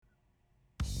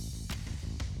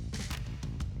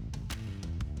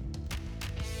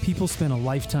people spend a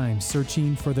lifetime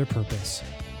searching for their purpose.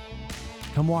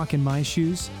 Come walk in my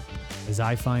shoes as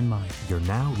I find mine. You're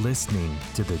now listening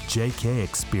to the JK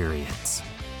Experience.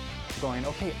 Going,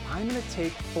 okay, I'm going to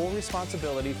take full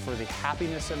responsibility for the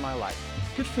happiness in my life.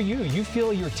 Good for you. You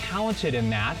feel you're talented in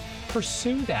that.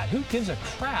 Pursue that. Who gives a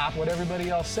crap what everybody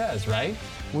else says, right?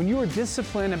 When you are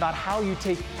disciplined about how you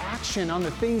take action on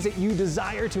the things that you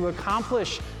desire to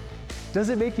accomplish, does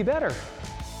it make you better?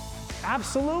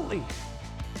 Absolutely.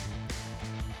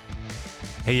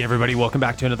 Hey everybody, welcome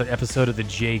back to another episode of the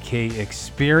JK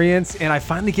Experience. And I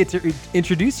finally get to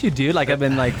introduce you, dude. Like I've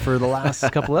been like for the last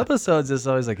couple episodes, it's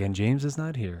always like, and James is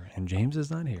not here, and James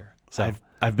is not here. So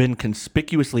I've been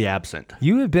conspicuously absent.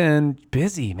 You have been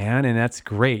busy, man, and that's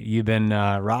great. You've been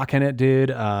rocking it, dude.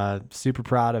 Super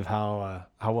proud of how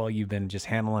well you've been just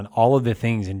handling all of the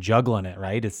things and juggling it,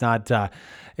 right? It's not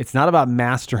about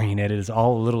mastering it. It is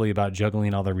all literally about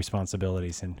juggling all the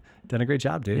responsibilities, and done a great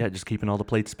job, dude. Yeah, just keeping all the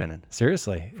plates spinning.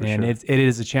 Seriously, and sure. it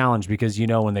is a challenge because you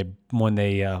know when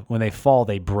they fall,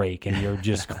 they break, and you're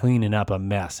just cleaning up a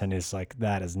mess, and it's like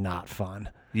that is not fun.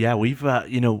 Yeah, we've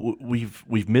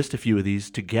missed a few of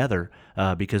these together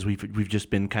because we've just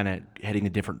been kind of heading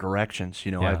in different directions.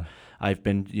 You know, Yeah. I've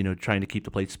been trying to keep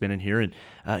the plate spinning here, and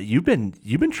you've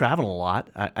been traveling a lot,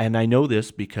 and I know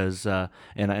this because and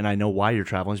I know why you're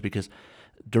traveling is because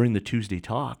during the Tuesday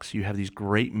talks you have these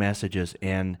great messages,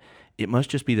 and it must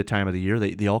just be the time of the year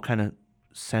they all kind of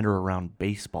center around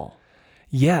baseball.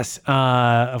 Yes,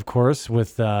 of course,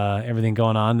 with everything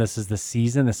going on, this is the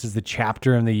season. This is the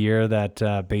chapter in the year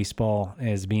that baseball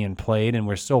is being played, and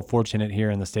we're so fortunate here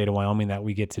in the state of Wyoming that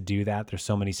we get to do that. There's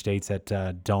so many states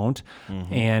that don't,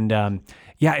 and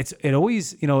yeah, it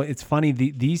always it's funny.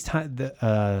 This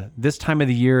time of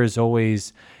the year is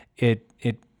always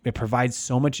it provides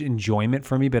so much enjoyment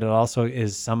for me, but it also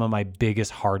is some of my biggest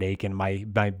heartache and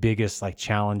my biggest like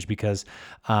challenge because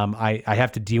I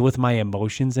have to deal with my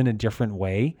emotions in a different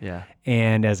way. Yeah.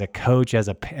 And as a coach, as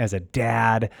a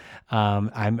dad,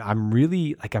 I'm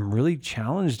really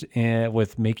challenged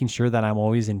with making sure that I'm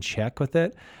always in check with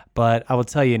it. But I will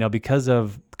tell you, because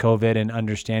of COVID and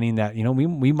understanding that,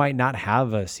 we might not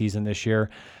have a season this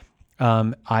year,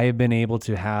 I have been able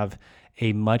to have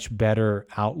a much better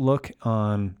outlook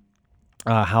on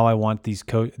how I want these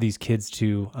kids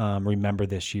to remember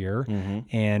this year,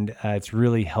 and it's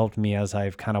really helped me as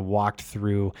I've kind of walked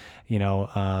through,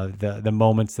 the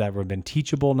moments that have been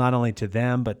teachable not only to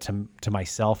them but to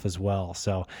myself as well.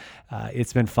 So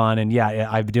it's been fun, and yeah,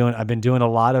 I've been doing a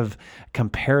lot of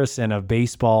comparison of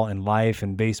baseball and life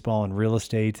and baseball and real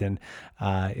estate, and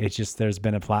it's just there's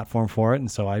been a platform for it, and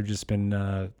so I've just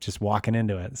been just walking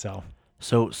into it.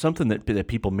 So something that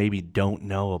people maybe don't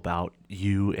know about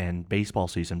you and baseball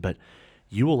season, but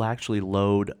you will actually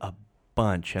load a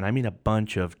bunch, and I mean a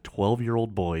bunch of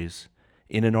 12-year-old boys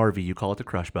in an RV. You call it the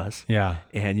Crush Bus. Yeah.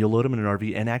 And you'll load them in an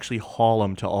RV and actually haul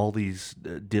them to all these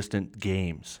distant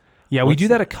games. Yeah, we do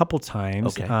that a couple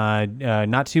times. Okay.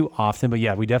 Not too often, but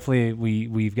yeah,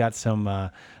 we've got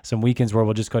some weekends where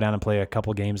we'll just go down and play a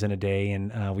couple games in a day,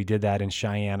 and we did that in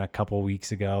Cheyenne a couple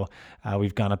weeks ago.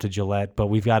 We've gone up to Gillette, but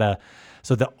we've got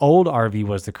so the old RV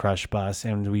was the Crush Bus,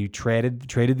 and we traded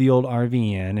the old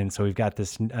RV in, and so we've got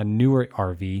a newer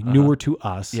RV, newer to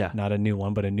us, not a new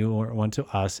one, but a newer one to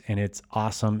us, and it's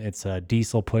awesome. It's a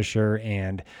diesel pusher,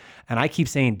 and I keep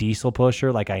saying diesel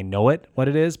pusher like I know what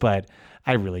it is, but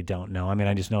I really don't know. I mean,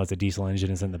 I just know it's a diesel engine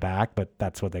is in the back, but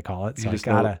that's what they call it. So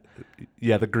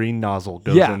the green nozzle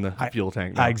goes in the fuel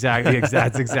tank. Exactly.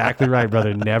 That's exactly right,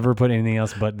 brother. Never put anything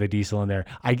else but the diesel in there.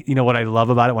 What I love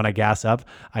about it when I gas up,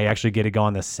 I actually get to go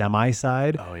on the semi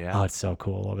side. Oh yeah. Oh, it's so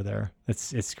cool over there.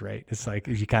 It's great. It's like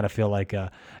you kind of feel like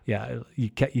you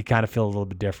kind of feel a little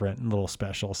bit different, a little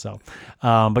special. So,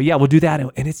 but yeah, we'll do that,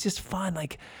 and it's just fun.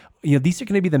 Like, these are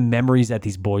going to be the memories that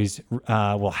these boys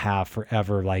will have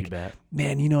forever. Like,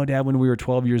 man, Dad, when we were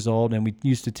 12 years old and we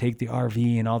used to take the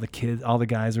RV and all the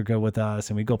guys would go with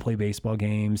us and we'd go play baseball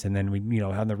games and then we,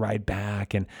 have the ride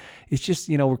back. And it's just,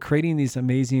 we're creating these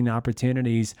amazing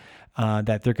opportunities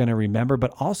that they're going to remember,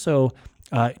 but also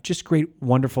just great,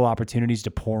 wonderful opportunities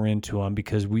to pour into them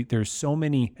because there's so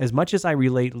many, as much as I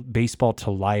relate baseball to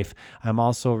life, I'm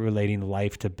also relating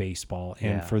life to baseball.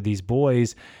 And for these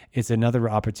boys, it's another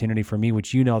opportunity for me,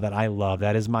 which that I love.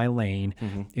 That is my lane,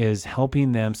 is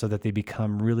helping them so that they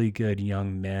become really good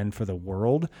young men for the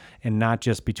world and not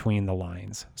just between the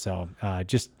lines. So I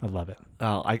love it.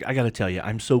 I got to tell you,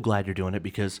 I'm so glad you're doing it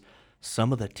because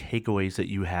some of the takeaways that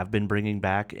you have been bringing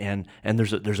back, and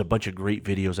there's a bunch of great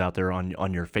videos out there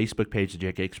on your Facebook page,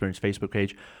 the JK Experience Facebook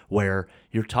page, where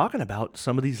you're talking about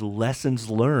some of these lessons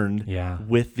learned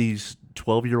with these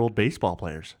 12-year-old baseball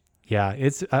players. Yeah,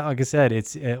 it's like I said,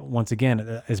 it's once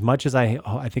again, as much as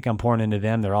I think I'm pouring into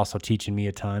them, they're also teaching me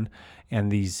a ton.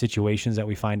 And these situations that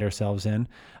we find ourselves in,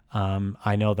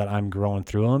 I know that I'm growing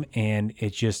through them, and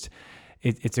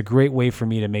it's a great way for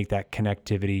me to make that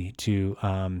connectivity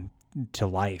to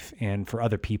life and for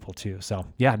other people too. So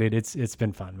yeah, dude, it's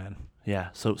been fun, man. Yeah.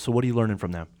 So what are you learning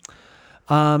from them?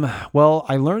 Well,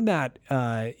 I learned that,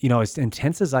 as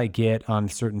intense as I get on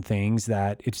certain things,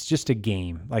 that it's just a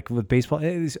game. Like with baseball,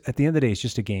 at the end of the day, it's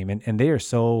just a game. And they are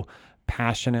so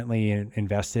passionately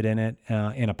invested in it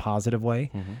in a positive way.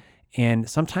 Mm-hmm. And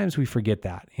sometimes we forget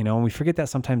that, and we forget that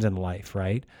sometimes in life,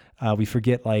 right? We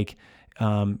forget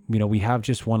we have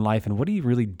just one life, and what are you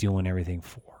really doing everything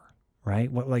for?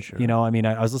 Right? Sure.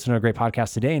 I was listening to a great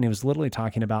podcast today, and it was literally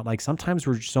talking about sometimes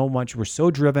we're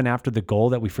so driven after the goal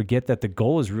that we forget that the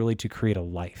goal is really to create a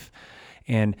life.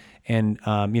 And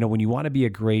when you want to be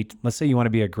let's say you want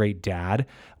to be a great dad,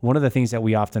 one of the things that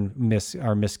we often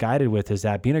are misguided with is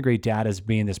that being a great dad is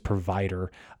being this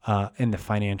provider in the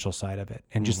financial side of it.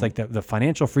 And just like the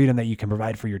financial freedom that you can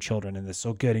provide for your children, and it's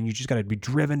so good, and you just got to be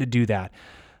driven to do that.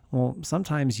 Well,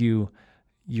 sometimes you're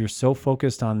so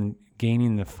focused on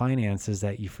gaining the finances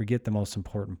that you forget the most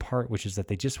important part, which is that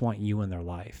they just want you in their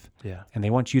life. Yeah. And they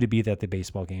want you to be at the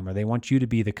baseball game, or they want you to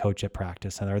be the coach at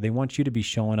practice, or they want you to be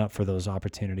showing up for those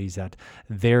opportunities that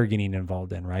they're getting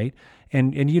involved in, right?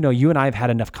 And you and I have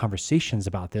had enough conversations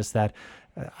about this that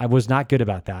I was not good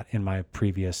about that in my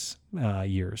previous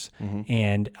years. Mm-hmm.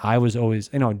 And I was always,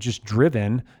 just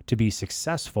driven to be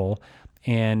successful.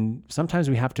 And sometimes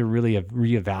we have to really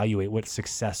reevaluate what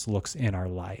success looks in our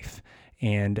life.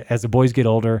 And as the boys get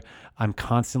older, I'm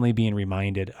constantly being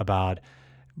reminded about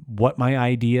what my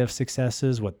idea of success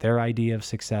is, what their idea of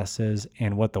success is,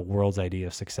 and what the world's idea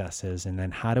of success is. And then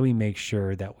how do we make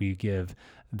sure that we give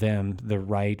them the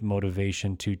right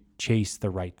motivation to chase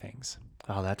the right things?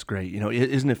 Oh, that's great.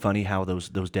 Isn't it funny how those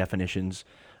definitions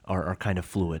are kind of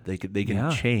fluid? They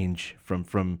can change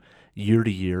from year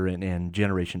to year and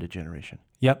generation to generation.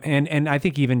 Yep. And I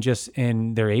think even just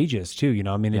in their ages too,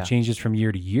 it changes from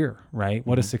year to year, right?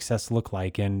 What does success look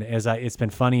like? And it's been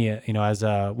funny, as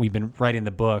we've been writing the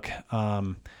book,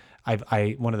 one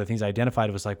of the things I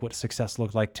identified was what success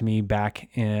looked like to me back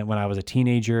when I was a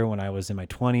teenager, when I was in my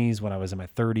 20s, when I was in my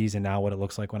 30s, and now what it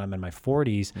looks like when I'm in my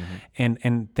 40s. Mm-hmm.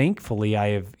 And thankfully I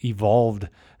have evolved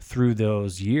through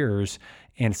those years,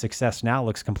 and success now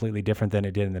looks completely different than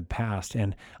it did in the past.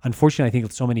 And unfortunately, I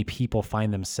think so many people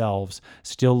find themselves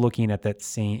still looking at that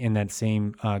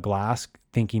same glass,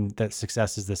 thinking that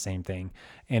success is the same thing,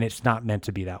 and it's not meant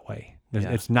to be that way.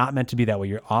 It's not meant to be that way.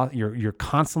 You're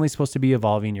constantly supposed to be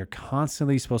evolving. You're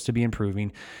constantly supposed to be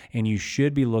improving, and you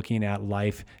should be looking at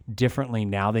life differently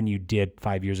now than you did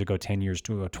 5 years ago, 10 years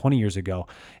ago, 20 years ago.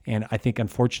 And I think,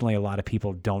 unfortunately, a lot of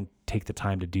people don't take the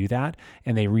time to do that,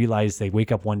 and they realize they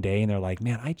wake up one day and they're like,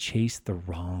 man, I chased the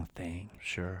wrong thing.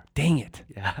 Sure. Dang it.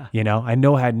 Yeah.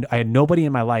 I had nobody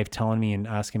in my life telling me and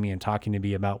asking me and talking to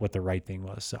me about what the right thing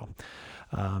was.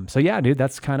 So yeah, dude,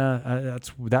 that's kind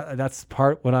of that's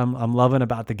part what I'm loving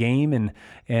about the game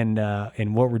and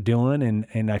what we're doing,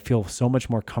 and I feel so much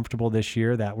more comfortable this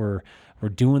year that we're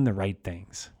doing the right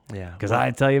things. Yeah, because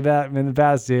I tell you about in the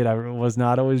past, dude, I was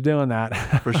not always doing that.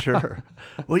 For sure.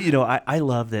 Well, I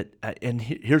love that, and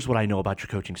here's what I know about your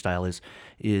coaching style is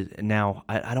now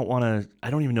I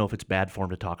don't even know if it's bad form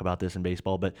to talk about this in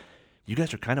baseball, but you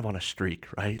guys are kind of on a streak,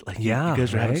 right? You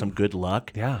guys are having some good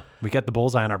luck. Yeah, we got the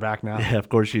bullseye on our back now. Yeah, of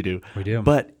course you do. We do.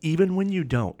 But even when you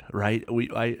don't, right? We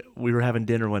were having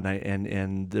dinner one night,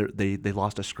 and they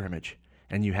lost a scrimmage,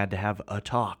 and you had to have the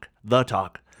talk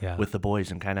with the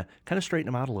boys and kind of straighten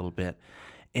them out a little bit.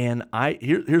 And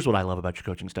here's what I love about your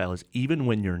coaching style is even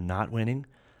when you're not winning,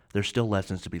 there's still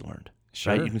lessons to be learned.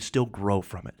 Sure. Right? You can still grow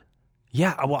from it.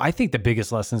 Yeah, well, I think the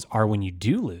biggest lessons are when you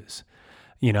do lose.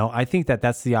 I think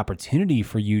that's the opportunity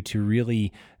for you to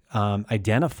really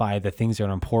identify the things that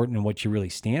are important and what you really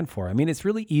stand for. I mean, it's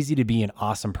really easy to be an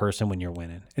awesome person when you're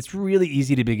winning. It's really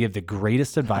easy to give the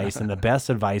greatest advice and the best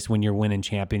advice when you're winning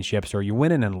championships or you're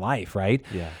winning in life, right?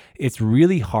 Yeah. It's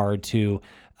really hard to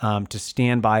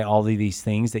stand by all of these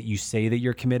things that you say that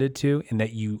you're committed to and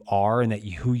that you are and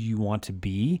who you want to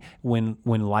be when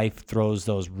life throws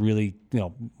those really,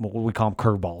 what we call them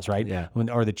curveballs, right? Yeah.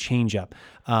 Or the change up.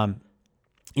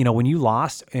 When you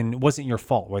lost and it wasn't your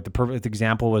fault, right? The perfect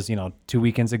example was, 2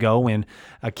 weekends ago when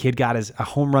a kid got a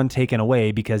home run taken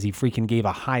away because he freaking gave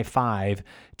a high five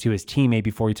to his teammate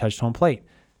before he touched home plate.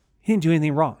 He didn't do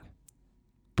anything wrong.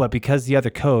 But because the other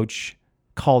coach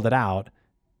called it out,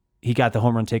 he got the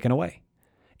home run taken away.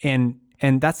 And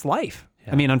that's life.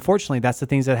 Yeah. I mean, unfortunately, that's the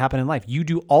things that happen in life. You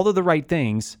do all of the right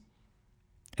things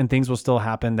and things will still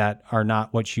happen that are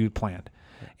not what you planned.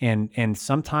 And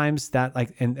sometimes that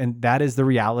and that is the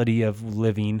reality of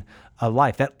living a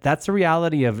life. That's the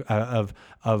reality of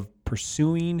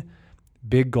pursuing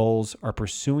big goals or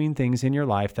pursuing things in your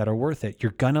life that are worth it.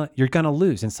 You're gonna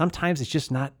lose. And sometimes it's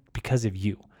just not because of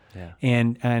you. Yeah.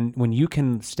 And when you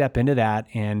can step into that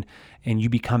and you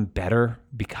become better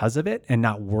because of it and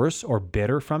not worse or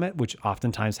bitter from it, which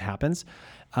oftentimes happens,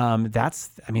 that's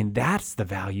the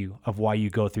value of why you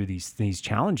go through these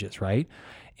challenges, right?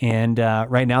 And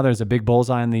right now there's a big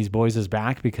bullseye on these boys'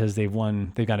 back because they've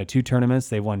gone to 2 tournaments,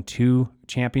 they've won 2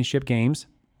 championship games.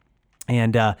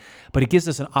 And but it gives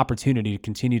us an opportunity to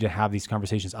continue to have these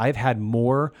conversations. I've had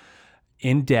more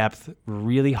in-depth,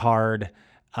 really hard,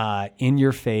 in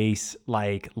your face,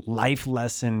 like life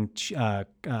lesson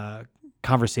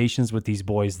conversations with these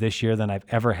boys this year than I've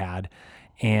ever had.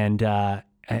 And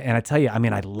I tell you, I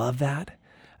mean, I love that.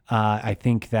 I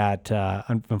think that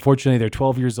unfortunately they're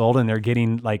 12 years old and they're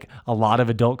getting like a lot of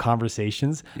adult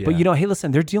conversations. Yeah. But hey,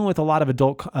 listen, they're dealing with a lot of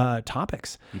adult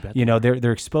topics.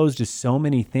 They're exposed to so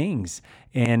many things,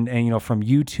 and from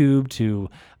YouTube to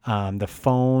the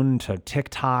phone to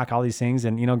TikTok, all these things.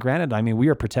 And granted, I mean, we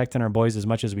are protecting our boys as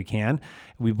much as we can.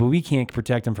 But we can't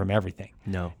protect them from everything.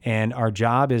 No. And our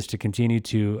job is to continue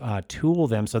to tool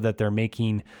them so that they're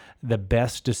making the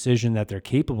best decision that they're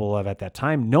capable of at that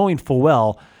time, knowing full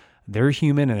well they're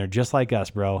human and they're just like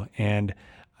us, bro. And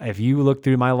if you look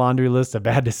through my laundry list of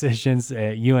bad decisions,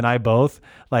 you and I both,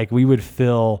 like, we would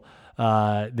fill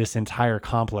this entire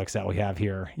complex that we have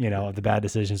here, of the bad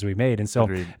decisions we made. And so,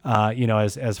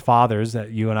 as fathers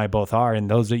that you and I both are, and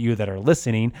those of you that are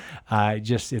listening,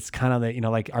 it's kind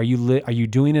of like, are you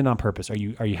doing it on purpose? Are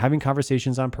you having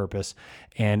conversations on purpose?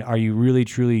 And are you really,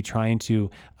 truly trying to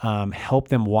help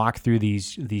them walk through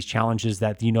these challenges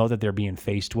that that they're being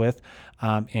faced with?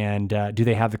 And do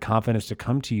they have the confidence to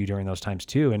come to you during those times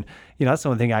too? And that's the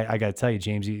one thing I got to tell you,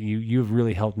 James. You've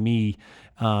really helped me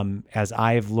as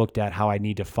I've looked at how I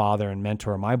need to father and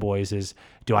mentor my boys. Is,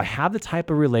 do I have the type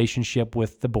of relationship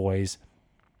with the boys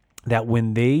that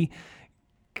when they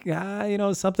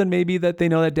something maybe that they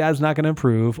know that dad's not going to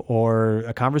improve, or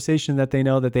a conversation that they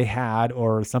know that they had,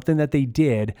 or something that they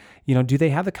did, do they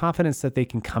have the confidence that they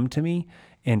can come to me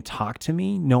and talk to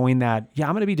me, knowing that,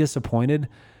 I'm going to be disappointed,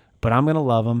 but I'm going to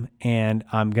love them, and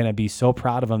I'm going to be so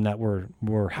proud of them that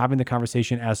we're having the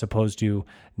conversation, as opposed to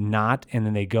not, and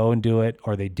then they go and do it,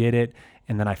 or they did it,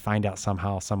 and then I find out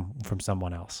somehow from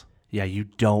someone else. Yeah, you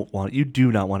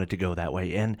do not want it to go that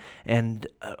way. And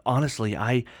honestly,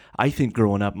 I think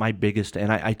growing up, my biggest,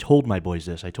 and I told my boys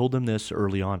this, I told them this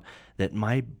early on, that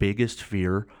my biggest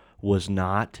fear was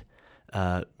not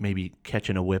maybe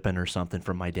catching a whipping or something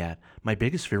from my dad. My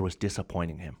biggest fear was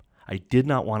disappointing him. I did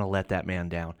not want to let that man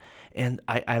down. And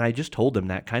I just told them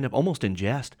that kind of almost in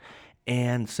jest.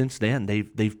 And since then,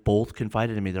 they've both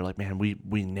confided in me. They're like, man,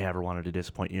 we never wanted to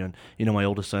disappoint you. And, my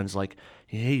oldest son's like,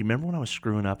 hey, you remember when I was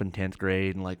screwing up in 10th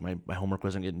grade and like my homework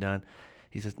wasn't getting done?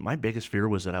 He says, my biggest fear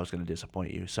was that I was going to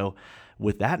disappoint you. So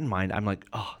with that in mind, I'm like,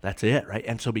 oh, that's it, right?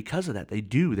 And so because of that,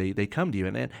 they come to you.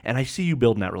 And I see you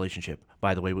building that relationship,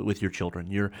 by the way, with your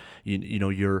children. You're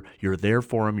there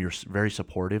for them. You're very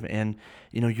supportive. And,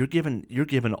 you're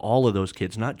giving all of those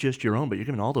kids, not just your own, but you're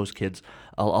giving all those kids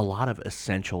a lot of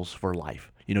essentials for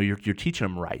life. You're teaching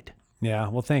them right. Yeah,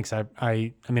 well, thanks.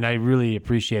 I mean, I really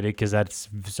appreciate it because that's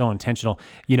so intentional.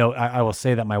 I will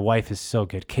say that my wife is so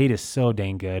good. Kate is so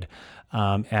dang good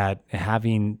at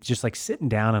having just like sitting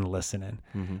down and listening.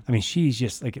 Mm-hmm. I mean, she's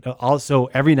just like, also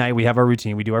every night we have our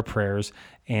routine, we do our prayers,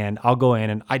 and I'll go in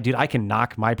and I can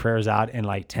knock my prayers out in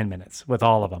like 10 minutes with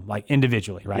all of them, like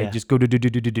individually, right? Yeah. Just go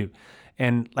do.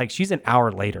 And like, she's an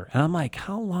hour later and I'm like,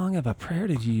 how long of a prayer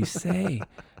did you say?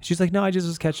 She's like, no, I just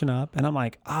was catching up. And I'm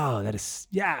like, oh,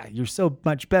 you're so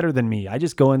much better than me. I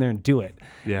just go in there and do it.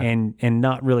 Yeah. And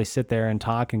not really sit there and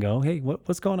talk and go, hey,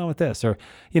 what's going on with this? Or,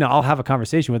 I'll have a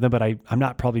conversation with them, but I'm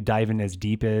not probably diving as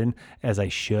deep in as I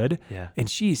should. Yeah. And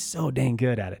she's so dang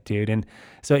good at it, dude. And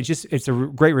so it's a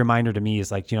great reminder to me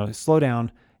is like, slow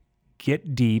down,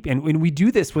 get deep. And when we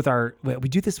do this with our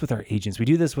agents, we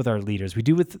do this with our leaders, we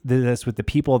do this with the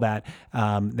people that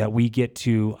we get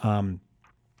to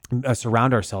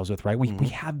surround ourselves with, right? We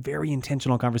have very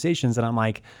intentional conversations, and I'm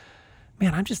like,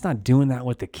 man, I'm just not doing that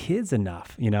with the kids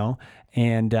enough,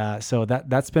 And so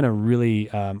that's been a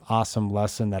really awesome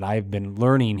lesson that I've been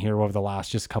learning here over the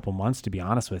last just couple months, to be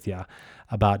honest with you,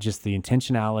 about just the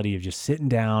intentionality of just sitting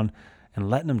down and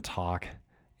letting them talk,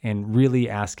 and really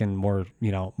asking more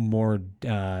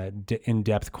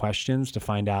in-depth questions to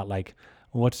find out like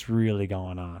what's really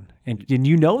going on. And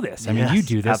you know this. I mean, you Yes,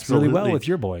 do this really well absolutely. with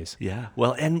your boys. Yeah.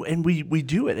 Well, and we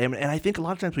do it, and I think a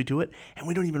lot of times we do it, and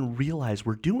we don't even realize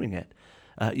we're doing it.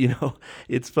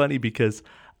 It's funny because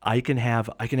I can have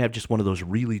just one of those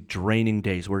really draining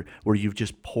days where you've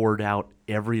just poured out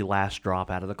every last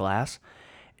drop out of the glass,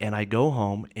 and I go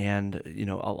home and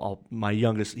my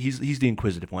youngest, he's the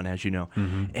inquisitive one, as you know,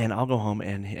 and I'll go home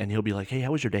and he'll be like, "Hey,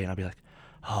 how was your day?" And I'll be like,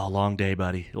 "Oh, long day,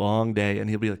 buddy, long day," and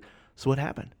he'll be like, "So what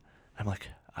happened?" I'm like,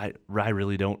 I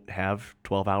really don't have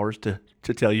 12 hours to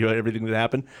tell you everything that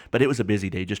happened, but it was a busy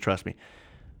day, just trust me.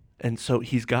 And so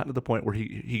he's gotten to the point where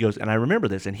he goes, and I remember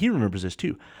this, and he remembers this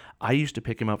too. I used to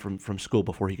pick him up from school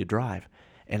before he could drive,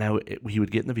 and he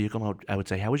would get in the vehicle, and I would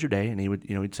say, "How was your day?" And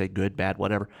he'd say, "Good, bad,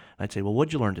 whatever." And I'd say, "Well,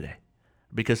 what'd you learn today?"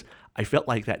 Because I felt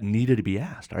like that needed to be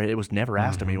asked. All right? It was never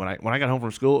asked of me. When I got home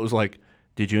from school, it was like,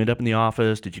 "Did you end up in the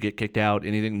office? Did you get kicked out?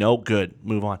 Anything?" No, good,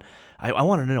 move on. I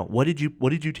wanted to know, what did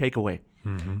you take away?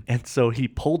 And so he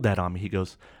pulled that on me. He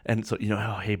goes, and so,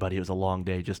 "Oh, hey buddy, it was a long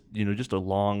day. Just a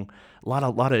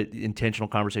lot of intentional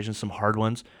conversations, some hard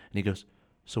ones." And he goes,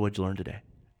 "So what'd you learn today?"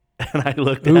 And I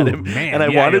looked at him, man. and I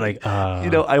Yeah, wanted, you're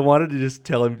like, I wanted to just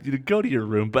tell him, "Go to your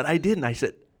room," but I didn't. I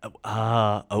said,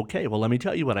 "Okay, well, let me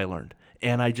tell you what I learned."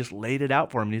 And I just laid it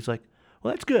out for him, and he's like,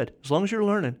 "Well, that's good, as long as you're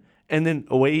learning." And then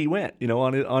away he went,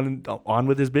 on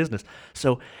with his business.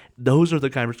 So those are the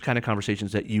kind of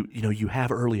conversations that you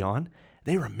have early on.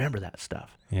 They remember that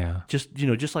stuff. Yeah.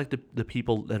 Just like the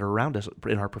people that are around us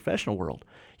in our professional world.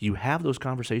 You have those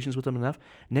conversations with them enough.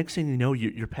 Next thing you know,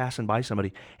 you're passing by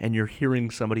somebody and you're hearing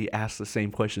somebody ask the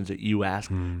same questions that you ask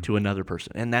to another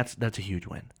person, and that's a huge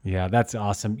win. Yeah, that's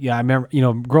awesome. Yeah, I remember,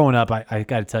 growing up, I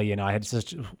got to tell you, I had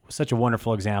such a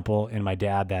wonderful example in my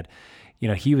dad that,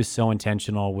 he was so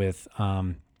intentional with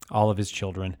all of his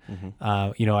children.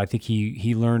 I think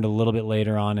he learned a little bit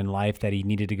later on in life that he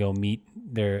needed to go meet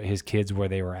his kids where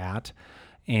they were at.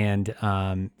 And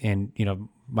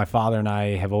my father and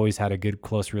I have always had a good,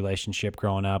 close relationship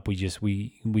growing up.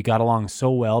 We got along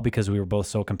so well because we were both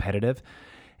so competitive,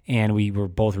 and we were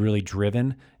both really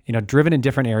driven in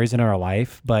different areas in our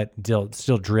life, but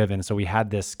still driven. So we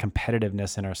had this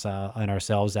competitiveness in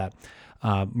ourselves that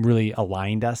really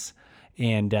aligned us.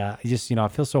 And I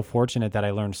feel so fortunate that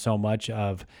I learned so much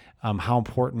of how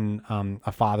important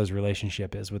a father's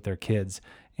relationship is with their kids.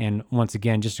 And once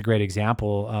again, just a great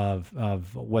example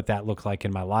of what that looked like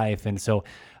in my life. And so,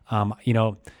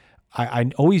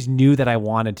 I always knew that I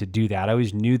wanted to do that. I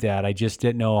always knew that. I just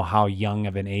didn't know how young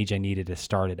of an age I needed to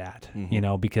start it at,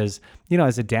 because,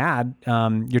 as a dad,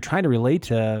 you're trying to relate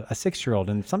to a 6-year-old,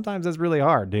 and sometimes that's really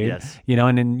hard, dude. Yes.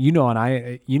 And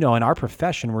I, in our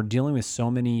profession, we're dealing with so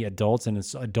many adults and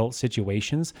adult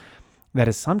situations that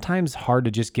it's sometimes hard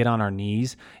to just get on our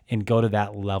knees and go to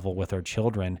that level with our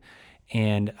children.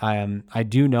 And I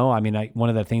do know, one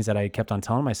of the things that I kept on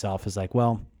telling myself is like,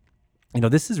 well,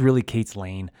 this is really Kate's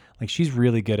lane. Like, she's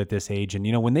really good at this age. And,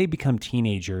 when they become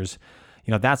teenagers,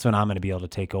 that's when I'm going to be able to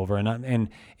take over. And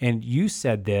you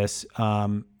said this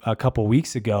a couple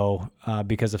weeks ago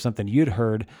because of something you'd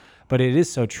heard, but it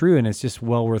is so true. And it's just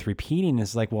well worth repeating.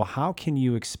 It's like, well, how can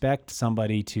you expect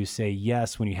somebody to say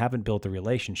yes when you haven't built a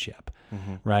relationship?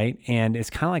 Right. And it's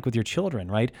kind of like with your children,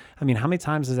 right? How many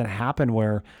times does it happen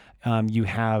where you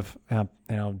have,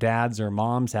 dads or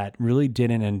moms that really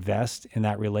didn't invest in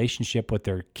that relationship with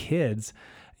their kids,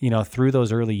 through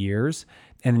those early years.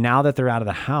 And now that they're out of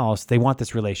the house, they want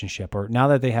this relationship, or now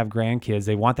that they have grandkids,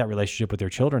 they want that relationship with their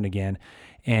children again.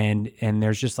 And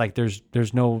there's just like,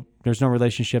 there's no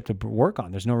relationship to work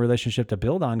on. There's no relationship to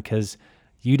build on because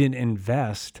you didn't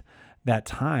invest that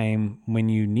time when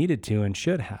you needed to and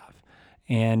should have.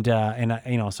 And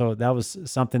so that was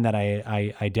something that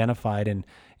I identified and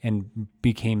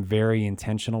became very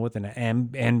intentional with,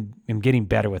 and am getting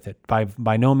better with it.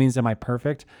 By no means am I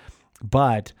perfect,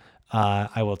 but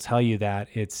I will tell you that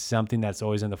it's something that's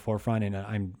always in the forefront, and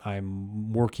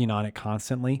I'm working on it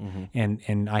constantly.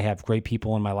 And I have great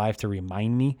people in my life to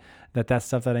remind me that that's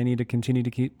stuff that I need to continue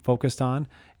to keep focused on.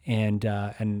 And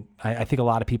I think a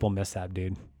lot of people miss that,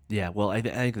 dude. Yeah, well, I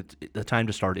think the time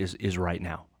to start is right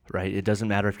now. Right. It doesn't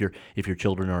matter if your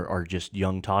children are just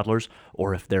young toddlers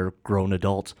or if they're grown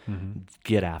adults.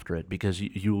 Get after it, because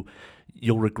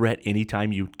you'll regret any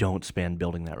time you don't spend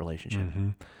building that relationship.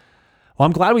 Well,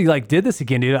 I'm glad we did this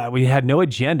again, dude. We had no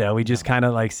agenda. We just kind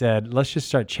of said, let's just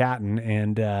start chatting.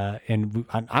 And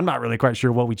I'm not really quite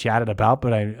sure what we chatted about,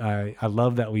 but I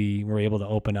love that we were able to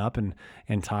open up and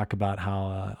talk about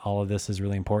how all of this is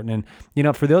really important.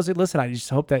 And, for those that listen, I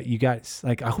just hope that you guys,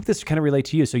 I hope this kind of relate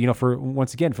to you. So, for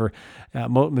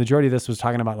majority of this was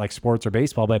talking about sports or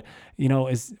baseball, but,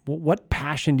 what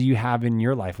passion do you have in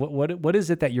your life? What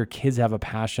is it that your kids have a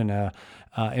passion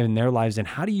in their lives, and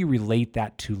how do you relate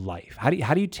that to life?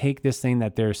 How do you take this thing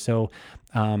that they're so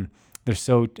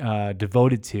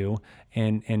devoted to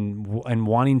and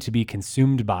wanting to be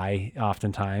consumed by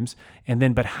oftentimes,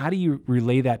 but how do you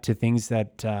relay that to things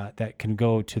that can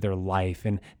go to their life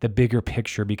and the bigger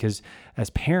picture? Because as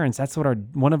parents, that's what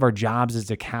one of our jobs is,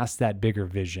 to cast that bigger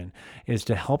vision, is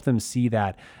to help them see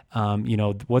that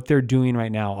what they're doing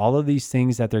right now, all of these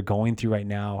things that they're going through right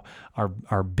now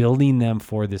are building them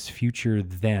for this future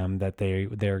them that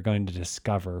they're going to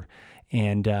discover.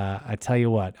 And I tell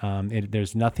you what,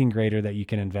 there's nothing greater that you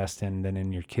can invest in than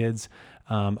in your kids,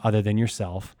 other than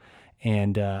yourself.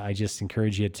 And I just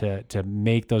encourage you to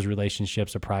make those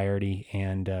relationships a priority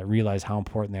and realize how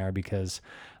important they are, because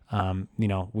we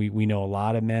know a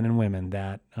lot of men and women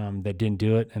that didn't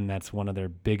do it, and that's one of their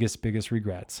biggest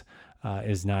regrets,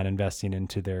 is not investing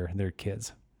into their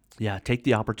kids. Yeah, take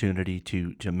the opportunity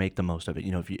to make the most of it.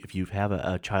 If you have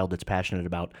a child that's passionate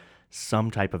about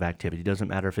some type of activity, doesn't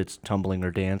matter if it's tumbling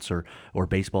or dance or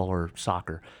baseball or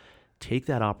soccer, take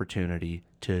that opportunity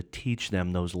to teach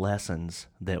them those lessons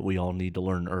that we all need to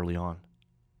learn early on.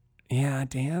 Yeah,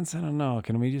 dance, I don't know. I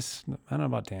don't know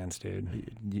about dance,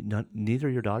 dude. Neither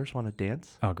of your daughters want to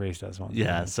dance? Oh, Grace does want to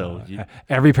dance. So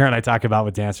every parent I talk about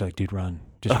with dance, they're like, dude, run.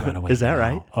 Just run away. Is that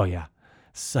right? Oh, yeah.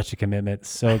 Such a commitment.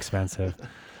 So expensive.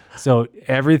 So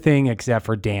everything except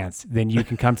for dance, then you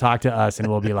can come talk to us and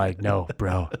we'll be like, no,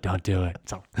 bro, don't do it.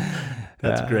 So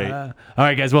that's great. All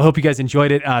right, guys. Well, hope you guys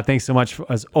enjoyed it. Thanks so much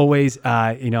as always.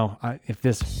 If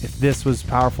this was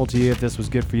powerful to you, if this was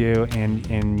good for you,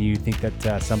 and you think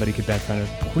that somebody could benefit from it,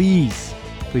 please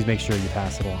make sure you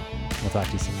pass it along. We'll talk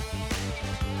to you soon.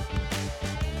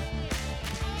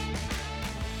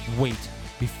 Wait,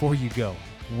 before you go,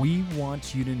 we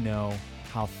want you to know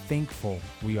how thankful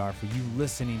we are for you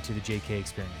listening to the JK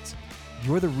Experience.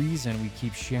 You're the reason we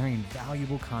keep sharing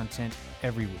valuable content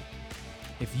every week.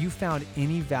 If you found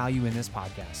any value in this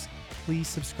podcast, please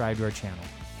subscribe to our channel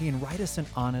and write us an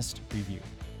honest review.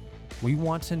 We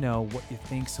want to know what you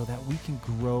think so that we can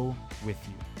grow with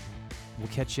you. We'll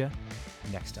catch you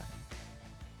next time.